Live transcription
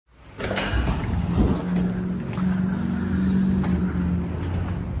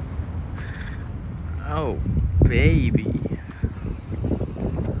Oh, baby.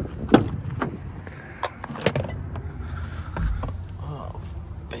 Oh,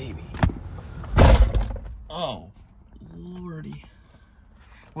 baby. Oh, lordy.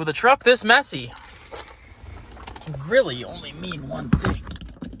 With a truck this messy, can really only mean one thing.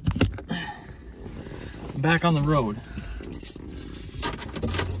 I'm back on the road.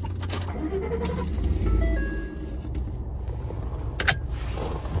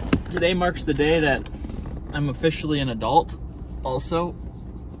 Today marks the day that I'm officially an adult. Also,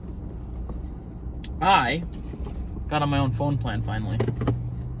 I got on my own phone plan finally.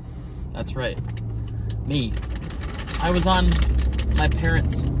 That's right, me. I was on my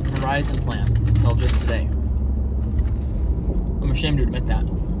parents' Verizon plan until just today. I'm ashamed to admit that.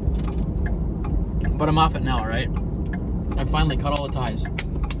 But I'm off it now, right? I finally cut all the ties.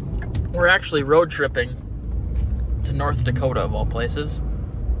 We're actually road tripping to North Dakota, of all places.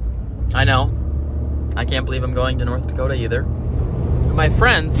 I know. I can't believe I'm going to North Dakota either. My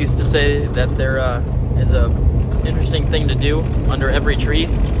friends used to say that there is a interesting thing to do under every tree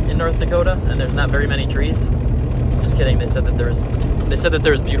in North Dakota, and there's not very many trees. Just kidding. They said that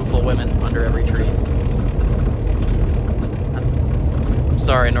there's beautiful women under every tree. I'm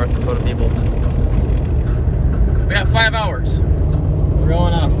sorry, North Dakota people. We got 5 hours. We're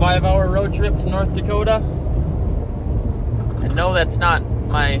going on a 5-hour road trip to North Dakota. And no, that's not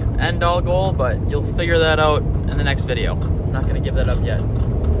my end-all goal, but you'll figure that out in the next video. I'm not going to give that up yet.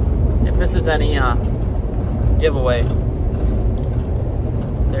 If this is any giveaway,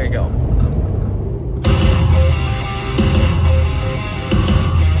 there you go.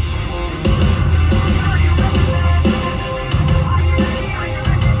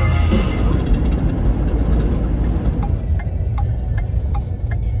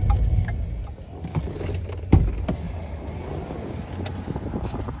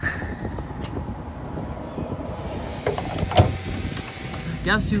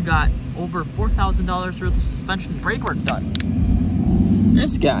 Guess who got over $4,000 worth of suspension and brake work done?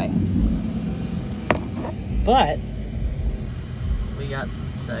 This guy. But we got some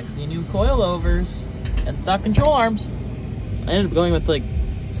sexy new coilovers and stock control arms. I ended up going with like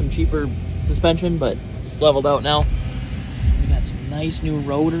some cheaper suspension, but it's leveled out now. We got some nice new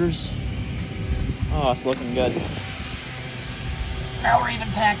rotors. Oh, it's looking good. Now we're even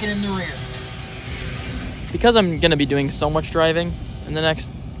packing in the rear. Because I'm gonna be doing so much driving in the next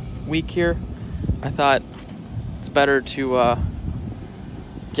week here, I thought it's better to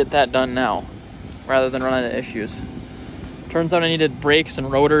get that done now rather than run into issues. Turns out I needed brakes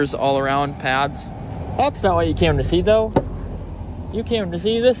and rotors all around pads. That's not what you came to see though. You came to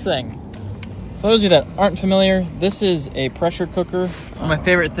see this thing. For those of you that aren't familiar, this is a pressure cooker. One of my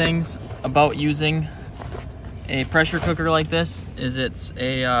favorite things about using a pressure cooker like this is it's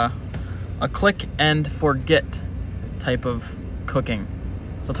a click and forget type of cooking.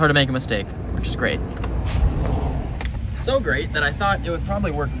 So it's hard to make a mistake, which is great. So great that I thought it would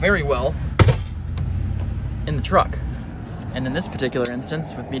probably work very well in the truck. And in this particular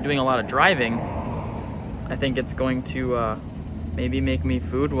instance, with me doing a lot of driving, I think it's going to maybe make me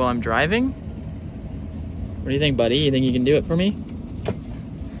food while I'm driving. What do you think, buddy? You think you can do it for me?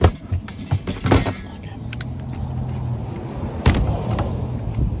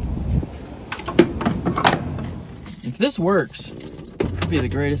 If this works, it could be the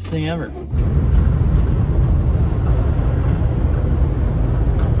greatest thing ever.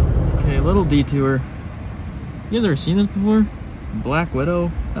 Okay, a little detour. You guys ever seen this before? Black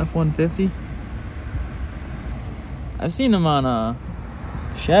Widow F-150? I've seen them on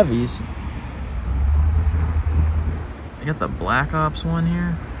Chevys. I got the Black Ops one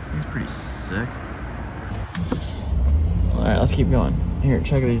here. He's pretty sick. Alright, let's keep going. Here,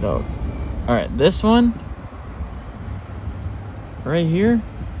 check these out. Alright, this one right here,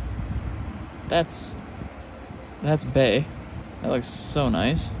 that's Bay. That looks so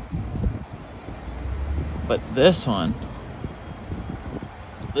nice. But this one,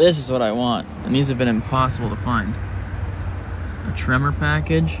 this is what I want, and these have been impossible to find. A trimmer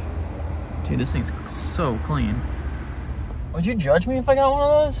package. Dude, this thing's so clean. Would you judge me if I got one of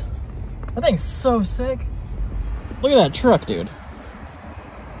those? That thing's so sick. Look at that truck, dude.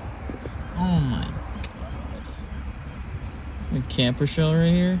 Oh my god. A camper shell right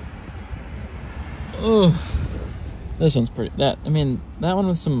here. Oh, this one's pretty. That one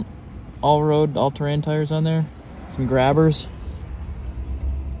with some all-road, all-terrain tires on there. Some grabbers.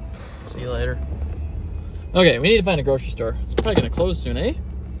 See you later. Okay, we need to find a grocery store. It's probably gonna close soon, eh?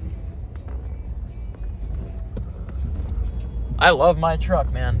 I love my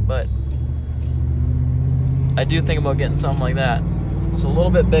truck, man, but I do think about getting something like that. It's a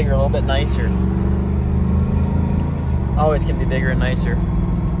little bit bigger, a little bit nicer. always can be bigger and nicer.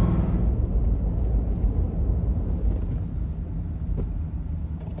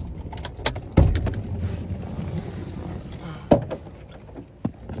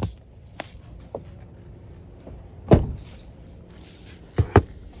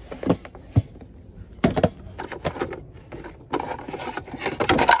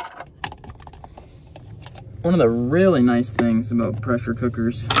 One of the really nice things about pressure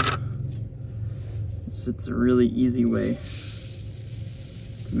cookers is it's a really easy way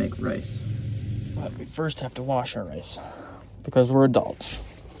to make rice. But we first have to wash our rice because we're adults.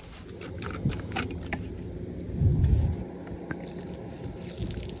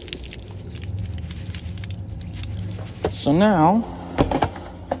 So now,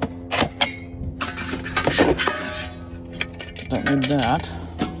 don't need that.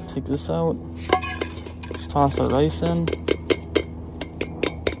 Take this out. Toss our rice in.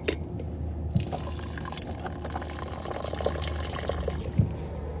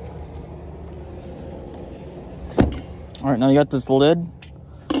 All right, now you got this lid.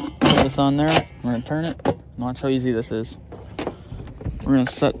 Put this on there. We're gonna turn it. Watch how easy this is. We're gonna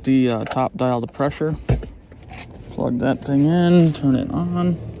set the top dial to pressure. Plug that thing in, turn it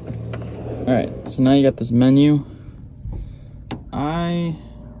on. All right, so now you got this menu. I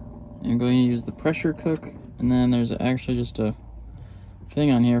am going to use the pressure cook. And then there's actually just a thing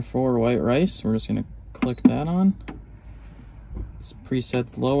on here for white rice. We're just gonna click that on. It's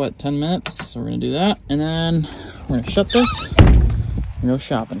preset low at 10 minutes, so we're gonna do that. And then we're gonna shut this and go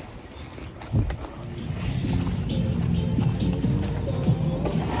shopping.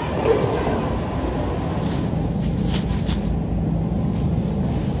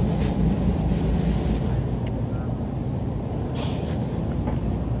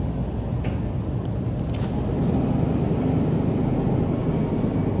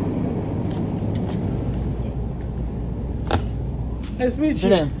 Nice to meet you.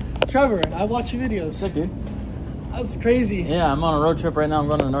 Your name? Trevor. I watch your videos. Sick, dude. That's crazy. Yeah, I'm on a road trip right now. I'm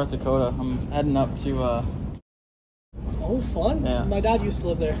going to North Dakota. I'm heading up to, Oh, fun. Yeah. My dad used to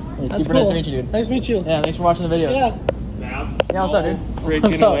live there. Hey, That's super cool. nice to meet you, dude. Nice to meet you. Yeah, thanks for watching the video. Yeah. Yeah, what's up, dude?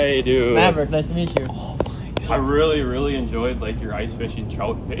 Freaking away, dude. Mavrik, nice to meet you. Oh my god. I really enjoyed like your ice fishing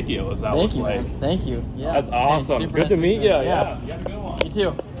trout videos. That Thank was you, like, man. Thank you. Yeah. that's awesome. Super Good nice to meet you. Yeah. Yeah. You have a good one. You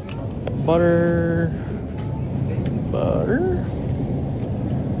too. Butter.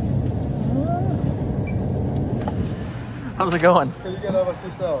 How's it going? Pretty good. How about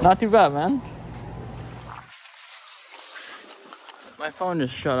yourself? Not too bad, man. My phone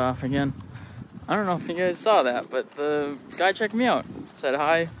just shut off again. I don't know if you guys saw that, but the guy checked me out. Said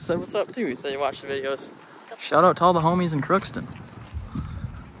hi, said what's up too. He said he watched the videos. Shout out to all the homies in Crookston.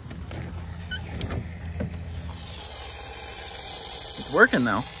 It's working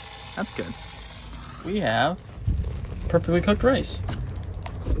now. That's good. We have perfectly cooked rice.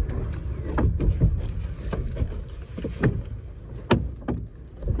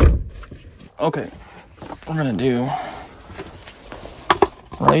 Okay, we're gonna do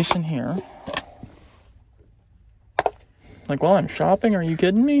rice in here. Like while I'm shopping, are you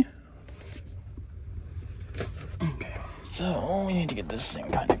kidding me? Okay, so we need to get this thing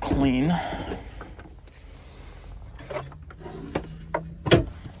kind of clean.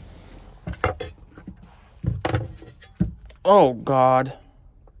 Oh God.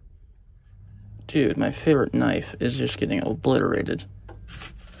 Dude, my favorite knife is just getting obliterated.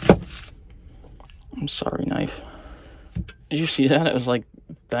 I'm sorry, knife. Did you see that? It was like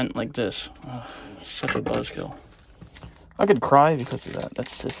bent like this. Ugh, such a buzzkill. I could cry because of that.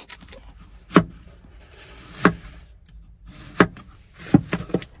 That's just...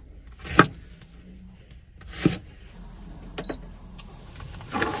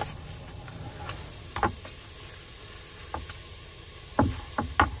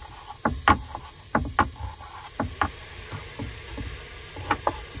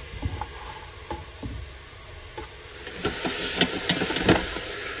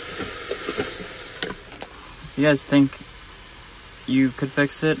 You guys think you could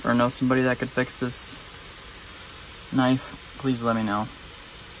fix it or know somebody that could fix this knife? Please let me know.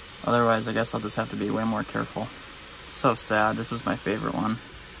 Otherwise, I guess I'll just have to be way more careful. It's so sad. This was my favorite one.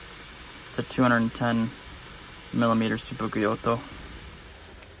 It's a 210 millimeter Tsubukyoto.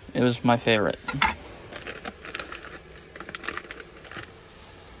 It was my favorite.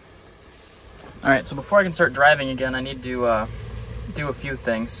 Alright, so before I can start driving again, I need to do a few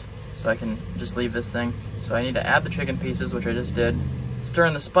things so I can just leave this thing. So I need to add the chicken pieces, which I just did, stir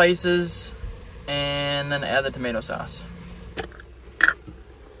in the spices, and then add the tomato sauce.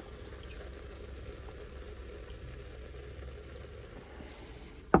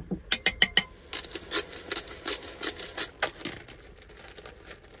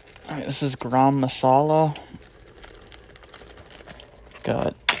 This is gram masala.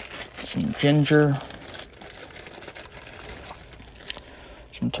 Got some ginger,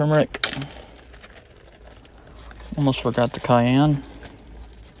 some turmeric. Almost forgot the cayenne.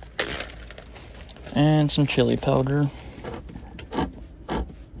 And some chili powder.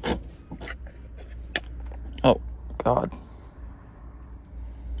 Oh, God.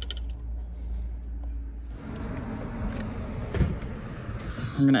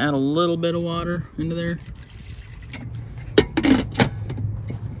 I'm gonna add a little bit of water into there.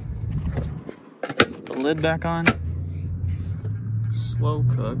 Put the lid back on. Slow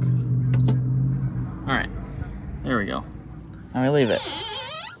cook. All right, there we go. Now we leave it.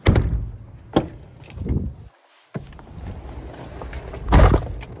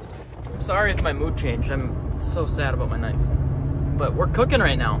 I'm sorry if my mood changed. I'm so sad about my knife. But we're cooking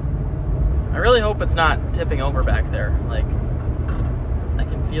right now. I really hope it's not tipping over back there. Like, I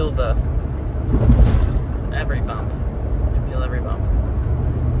can feel every bump. I can feel every bump.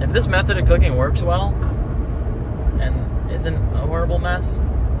 If this method of cooking works well and isn't a horrible mess,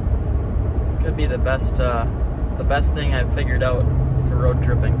 it could be the best thing I've figured out for road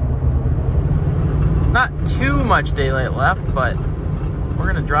tripping. Not too much daylight left, but we're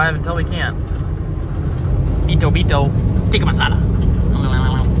gonna drive until we can't. Bito bito, Tikka masala.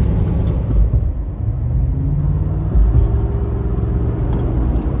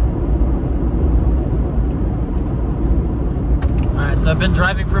 So I've been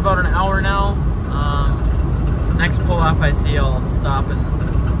driving for about an hour now. Next pull off I see, I'll stop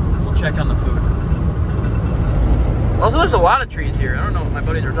and we'll check on the food. Also, there's a lot of trees here. I don't know what my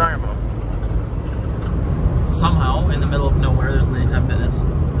buddies are talking about. Somehow, in the middle of nowhere, there's an Anytime Fitness.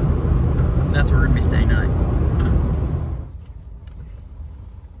 And that's where we're gonna be staying tonight.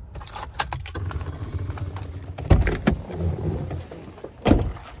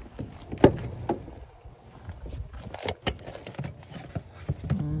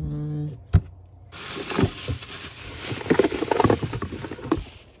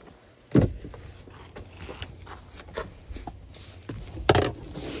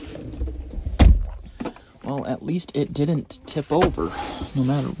 Well, at least it didn't tip over, no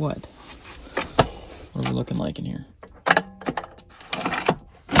matter what. What are we looking like in here?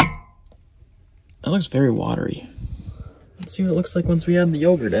 It looks very watery. Let's see what it looks like once we add the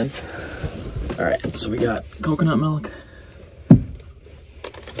yogurt in. All right, so we got coconut milk.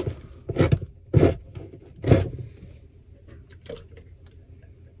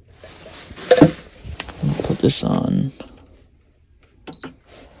 Put this on.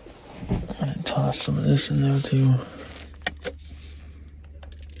 Toss some of this in there too.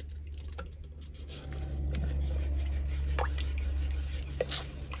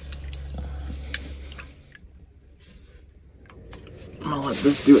 I'm gonna let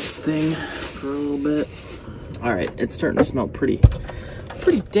this do its thing for a little bit. All right, it's starting to smell pretty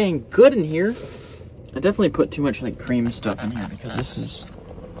dang good in here. I definitely put too much like cream stuff in here because this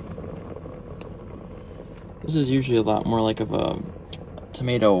is usually a lot more like of a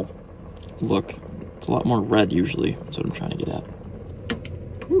tomato look. It's a lot more red usually. That's what I'm trying to get at.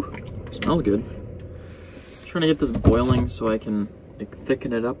 Whew, smells good. Trying to get this boiling so I can like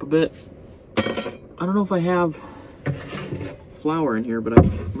thicken it up a bit. I don't know if I have flour in here, but I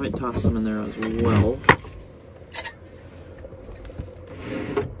might toss some in there as well.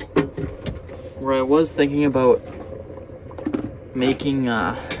 Where I was thinking about making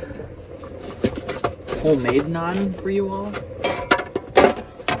homemade naan for you all.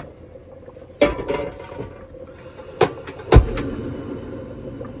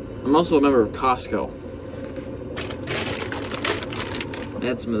 I'm also a member of Costco. I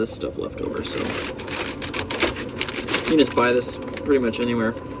had some of this stuff left over, so you can just buy this pretty much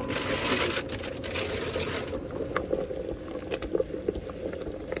anywhere.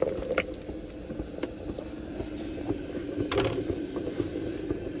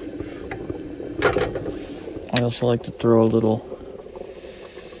 I also like to throw a little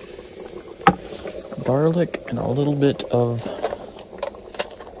garlic and a little bit of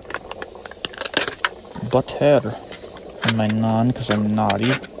butter in my naan because I'm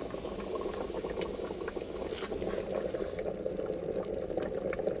naughty.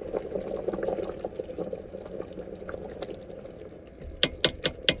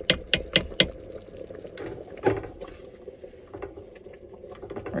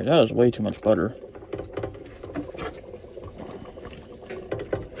 Alright, that was way too much butter.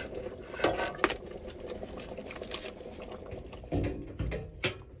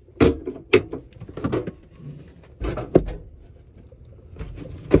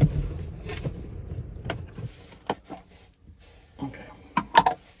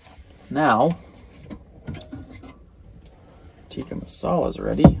 now, tikka masala is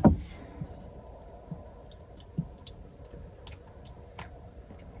ready.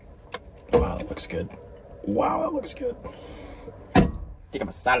 Wow, that looks good. Wow, that looks good. Tikka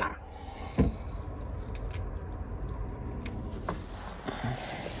masala.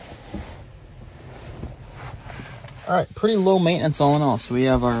 All right, pretty low maintenance all in all. So we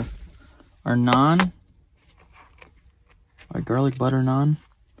have our naan, our garlic butter naan.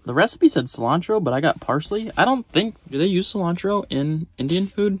 The recipe said cilantro, but I got parsley. I don't think, do they use cilantro in Indian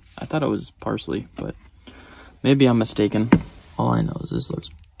food? I thought it was parsley, but maybe I'm mistaken. All I know is this looks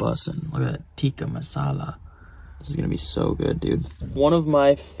bussin'. Look at that tikka masala. This is gonna be so good, dude. One of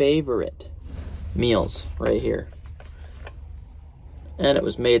my favorite meals right here. And it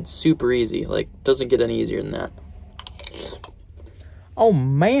was made super easy. Like, doesn't get any easier than that. Oh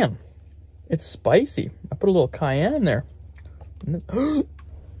man, it's spicy. I put a little cayenne in there.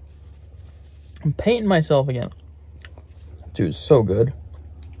 I'm painting myself again. Dude, so good.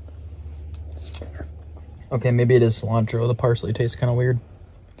 Okay, maybe it is cilantro. The parsley tastes kind of weird.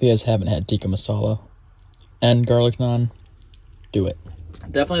 If you guys haven't had tikka masala and garlic naan, do it.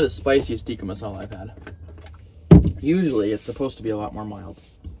 Definitely the spiciest tikka masala I've had. Usually it's supposed to be a lot more mild,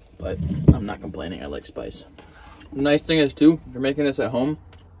 but I'm not complaining. I like spice. The nice thing is too, if you're making this at home,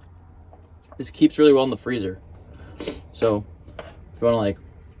 this keeps really well in the freezer. So if you want to like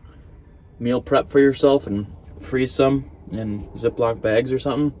meal prep for yourself and freeze some in Ziploc bags or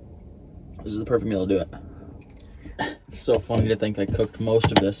something, this is the perfect meal to do it. It's so funny to think I cooked most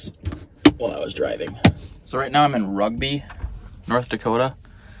of this while I was driving. So right now I'm in Rugby, North Dakota.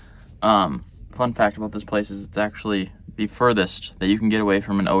 Fun fact about this place is it's actually the furthest that you can get away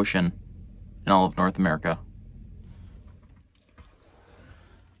from an ocean in all of North America.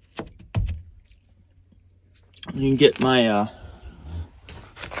 You can get my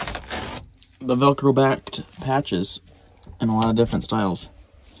the Velcro backed patches in a lot of different styles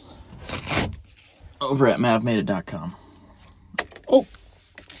over at mavmadeit.com. Oh!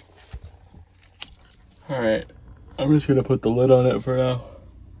 Alright, I'm just gonna put the lid on it for now.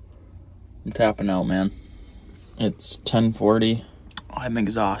 I'm tapping out, man. It's 10:40. I'm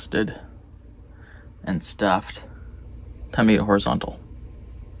exhausted and stuffed. Time to get horizontal.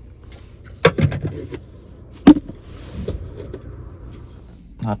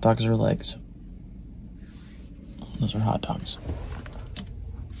 Hot dogs or legs? Those are hot dogs.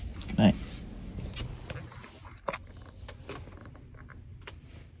 Good night.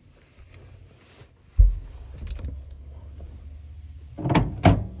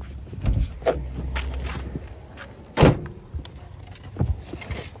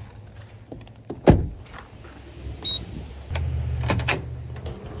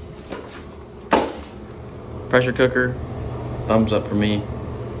 Pressure cooker, thumbs up for me.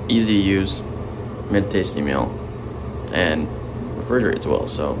 Easy to use, mid-tasty meal, and refrigerates well,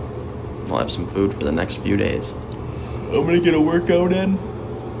 so I'll have some food for the next few days. I'm gonna get a workout in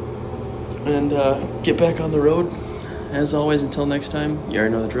and get back on the road. As always, until next time, you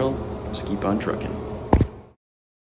already know the drill. Just keep on trucking.